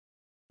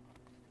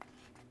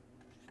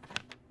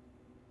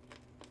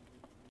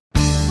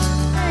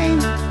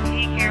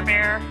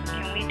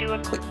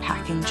you. Quick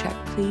packing check,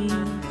 please.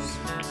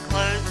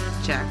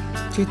 Clothes. Check.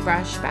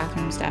 Toothbrush,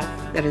 bathroom stuff.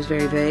 That is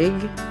very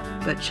vague,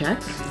 but check.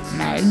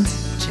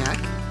 Meds. Check.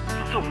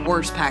 That's the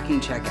worst packing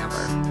check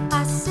ever.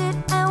 I sit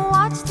and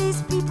watch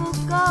these people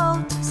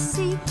go to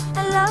see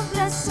a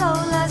loveless,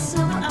 soulless,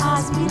 silver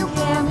eyes. We don't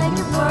care, make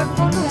it work,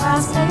 make it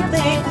last, stay up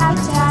late, out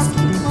of task,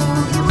 keep it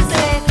moving, you was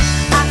it.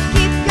 I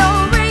keep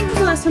going. When's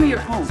the last time you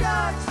were home?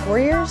 4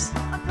 years?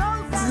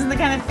 This is the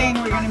kind of thing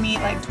where you're gonna meet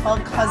like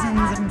 12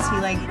 cousins and see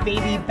like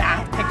baby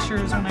bath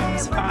pictures when I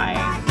was 5.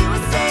 You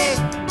was it.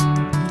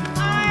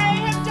 I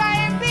have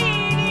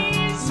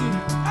diabetes.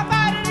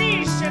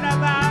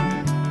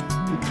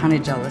 I'm kind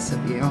of jealous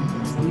of you.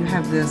 You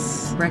have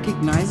this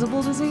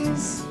recognizable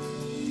disease?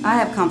 I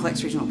have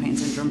complex regional pain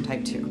syndrome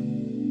type 2. I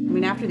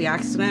mean, after the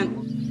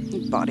accident, my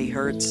body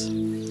hurts.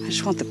 I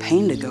just want the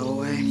pain to go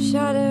away.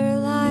 Shutter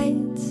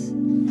lights.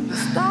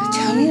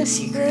 Tell me a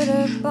secret.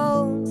 Bitter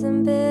bones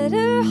and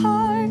bitter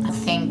hearts. I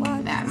think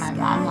that my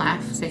mom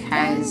left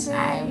because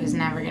I was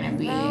never gonna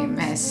be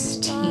Miss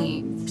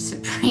Teen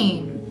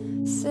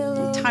Supreme.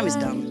 Time is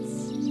dumb.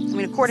 I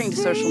mean, according to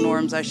social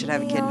norms, I should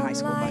have a kid in high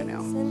school by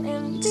now.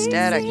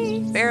 Instead, I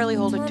can barely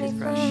hold a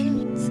toothbrush.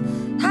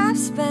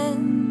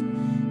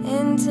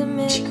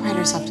 She cried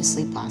herself to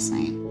sleep last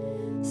night.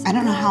 I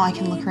don't know how I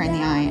can look her in the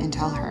eye and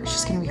tell her.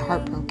 She's gonna be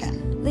heartbroken.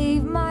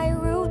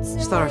 I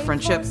just thought our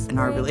friendship and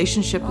our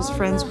relationship as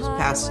friends was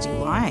past due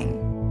lying.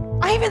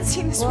 I haven't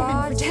seen this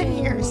woman for 10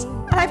 years,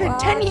 and I've had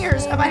 10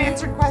 years of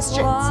unanswered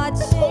questions.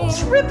 This whole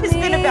trip has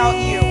been about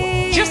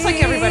you, just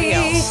like everybody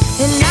else.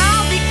 And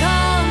I'll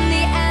become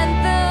the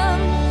anthem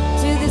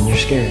to this. You're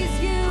scared.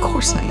 Of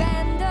course I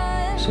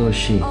am. So is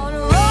she.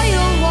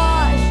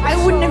 I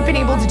wouldn't have been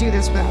able to do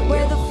this without you.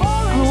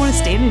 I don't want to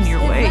stand in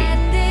your way.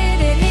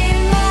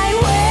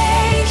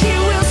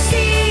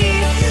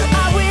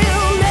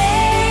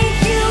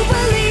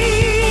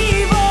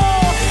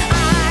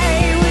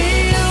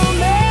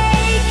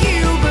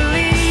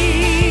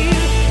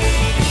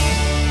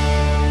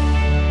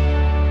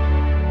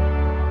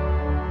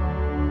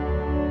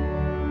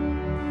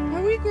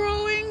 Are we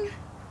growing?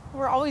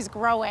 We're always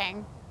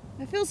growing,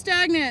 I feel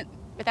stagnant.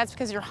 but that's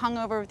because you're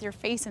hungover with your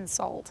face in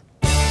salt.